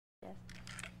Yes.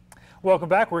 Welcome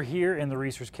back. We're here in the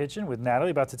Reese's kitchen with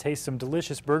Natalie, about to taste some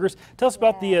delicious burgers. Tell us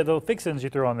about the fixins you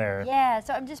threw on there. Yeah,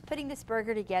 so I'm just putting this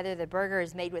burger together. The burger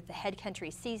is made with the Head Country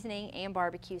seasoning and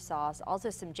barbecue sauce, also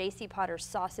some J.C. Potter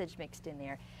sausage mixed in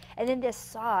there. And then this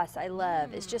sauce I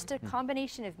love. It's just a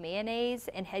combination of mayonnaise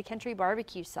and Head Country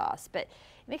barbecue sauce, but it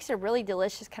makes a really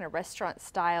delicious kind of restaurant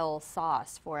style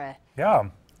sauce for a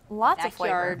Lots of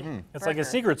flavor. It's like a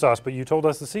secret sauce, but you told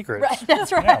us the secret. Right,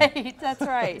 that's right. That's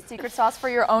right. Secret sauce for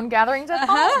your own gatherings at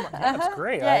home. That's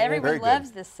great. Yeah, everyone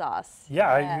loves this sauce.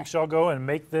 Yeah, you should all go and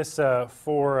make this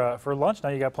for lunch. Now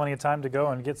you got plenty of time to go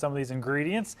and get some of these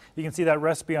ingredients. You can see that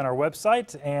recipe on our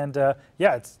website, and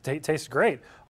yeah, it tastes great.